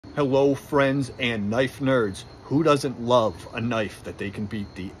Hello friends and knife nerds. Who doesn't love a knife that they can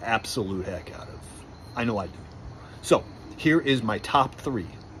beat the absolute heck out of? I know I do. So here is my top three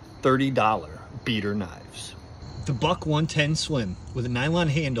 $30 beater knives. The Buck 110 Slim with a nylon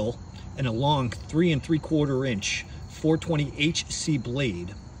handle and a long 3 3/4 inch 420 HC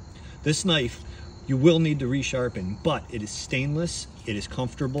blade. This knife you will need to resharpen, but it is stainless, it is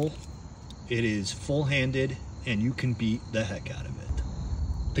comfortable, it is full-handed, and you can beat the heck out of it.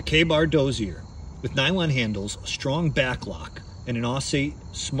 The K-Bar Dozier with nylon handles, a strong back lock, and an Aussate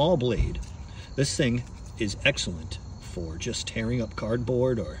small blade. This thing is excellent for just tearing up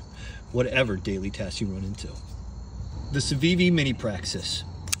cardboard or whatever daily tasks you run into. The Civivi Mini Praxis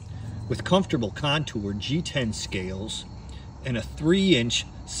with comfortable contoured G10 scales and a 3-inch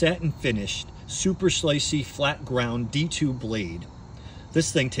satin finished super slicey flat ground D2 blade.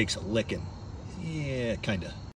 This thing takes a licking. Yeah, kinda.